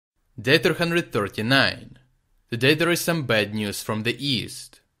Day 339. Today there is some bad news from the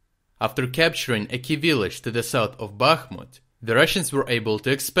east. After capturing a key village to the south of Bakhmut, the Russians were able to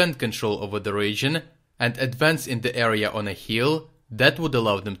expand control over the region and advance in the area on a hill that would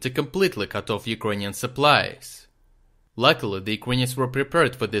allow them to completely cut off Ukrainian supplies. Luckily, the Ukrainians were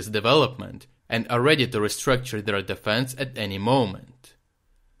prepared for this development and are ready to restructure their defense at any moment.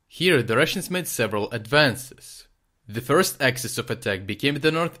 Here, the Russians made several advances. The first axis of attack became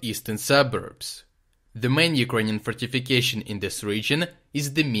the northeastern suburbs. The main Ukrainian fortification in this region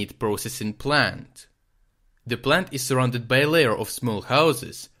is the meat processing plant. The plant is surrounded by a layer of small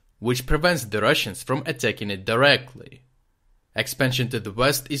houses, which prevents the Russians from attacking it directly. Expansion to the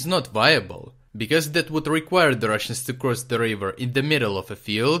west is not viable, because that would require the Russians to cross the river in the middle of a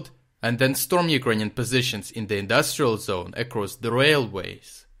field and then storm Ukrainian positions in the industrial zone across the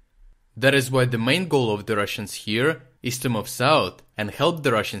railways. That is why the main goal of the Russians here is to move south and help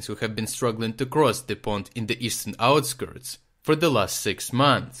the Russians who have been struggling to cross the pond in the eastern outskirts for the last 6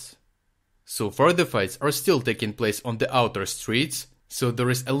 months. So far the fights are still taking place on the outer streets, so there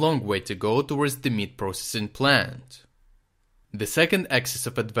is a long way to go towards the meat processing plant. The second axis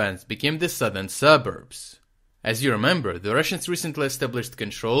of advance became the southern suburbs. As you remember, the Russians recently established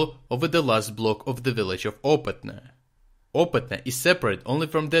control over the last block of the village of Opytne. Opytne is separate only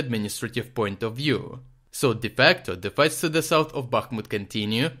from the administrative point of view, so de facto the fights to the south of Bakhmut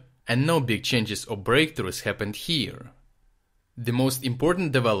continue and no big changes or breakthroughs happened here. The most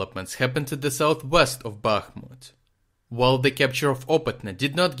important developments happened to the southwest of Bakhmut. While the capture of Opytne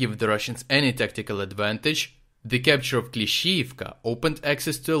did not give the Russians any tactical advantage, the capture of Klischiivka opened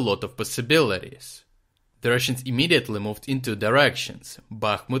access to a lot of possibilities. The Russians immediately moved in two directions,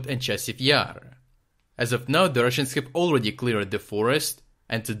 Bakhmut and Chasiv Yar. As of now, the Russians have already cleared the forest,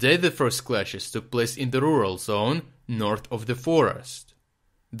 and today the first clashes took place in the rural zone north of the forest.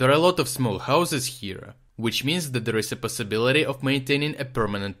 There are a lot of small houses here, which means that there is a possibility of maintaining a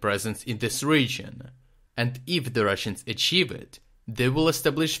permanent presence in this region. And if the Russians achieve it, they will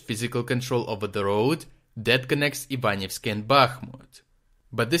establish physical control over the road that connects Ivanivske and Bakhmut.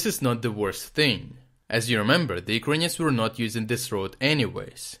 But this is not the worst thing. As you remember, the Ukrainians were not using this road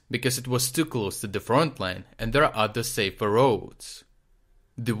anyways, because it was too close to the front line and there are other safer roads.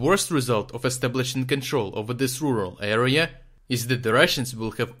 The worst result of establishing control over this rural area is that the Russians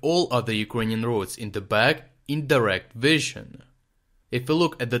will have all other Ukrainian roads in the back in direct vision. If we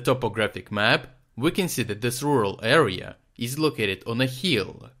look at the topographic map, we can see that this rural area is located on a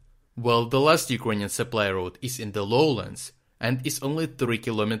hill, while the last Ukrainian supply road is in the lowlands and is only 3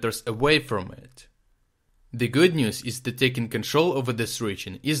 kilometers away from it. The good news is that taking control over this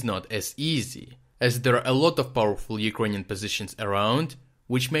region is not as easy, as there are a lot of powerful Ukrainian positions around,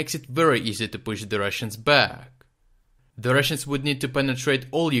 which makes it very easy to push the Russians back. The Russians would need to penetrate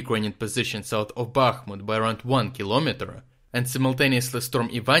all Ukrainian positions south of Bakhmut by around 1 kilometer and simultaneously storm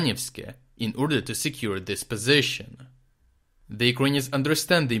Ivanivske in order to secure this position. The Ukrainians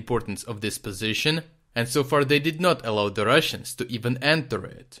understand the importance of this position, and so far they did not allow the Russians to even enter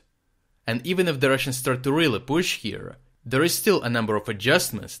it. And even if the Russians start to really push here, there is still a number of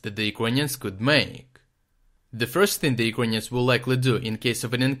adjustments that the Ukrainians could make. The first thing the Ukrainians will likely do in case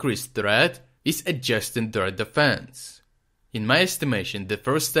of an increased threat is adjusting their defense. In my estimation, the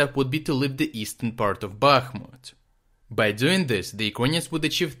first step would be to leave the eastern part of Bakhmut. By doing this, the Ukrainians would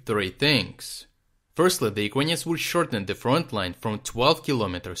achieve 3 things. Firstly, the Ukrainians would shorten the front line from 12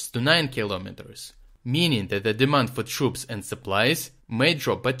 kilometers to 9 kilometers, meaning that the demand for troops and supplies may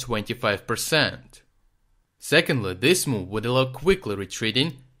drop by 25%. Secondly, this move would allow quickly retreating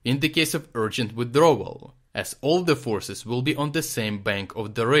in the case of urgent withdrawal, as all the forces will be on the same bank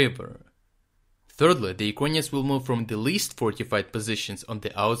of the river. Thirdly, the Ukrainians will move from the least fortified positions on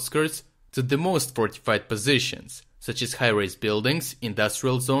the outskirts to the most fortified positions, such as high-rise buildings,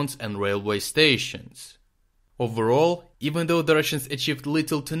 industrial zones and railway stations. Overall, even though the Russians achieved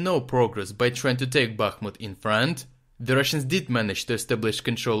little to no progress by trying to take Bakhmut in front, the Russians did manage to establish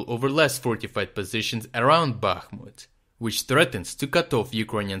control over less fortified positions around Bakhmut, which threatens to cut off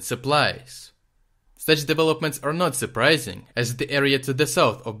Ukrainian supplies. Such developments are not surprising, as the area to the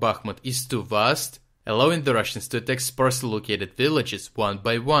south of Bakhmut is too vast, allowing the Russians to attack sparsely located villages one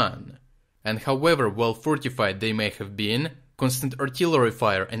by one. And however well fortified they may have been, constant artillery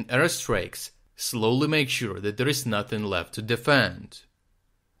fire and airstrikes slowly make sure that there is nothing left to defend.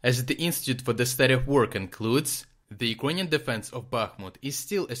 As the Institute for the Study of War concludes, the Ukrainian defense of Bakhmut is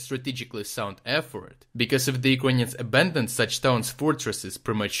still a strategically sound effort, because if the Ukrainians abandoned such towns' fortresses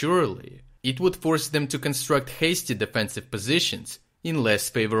prematurely, it would force them to construct hasty defensive positions in less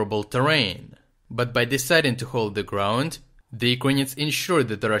favorable terrain. But by deciding to hold the ground, The Ukrainians ensure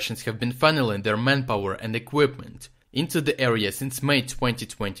that the Russians have been funneling their manpower and equipment into the area since May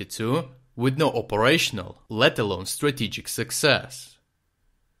 2022 with no operational, let alone strategic success.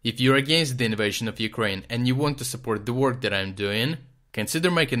 If you're against the invasion of Ukraine and you want to support the work that I'm doing, consider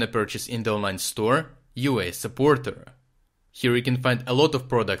making a purchase in the online store UA Supporter. Here you can find a lot of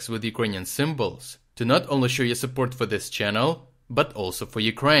products with Ukrainian symbols to not only show your support for this channel, but also for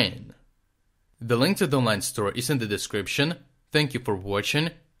Ukraine. The link to the online store is in the description. Thank you for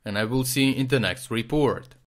watching, and I will see you in the next report.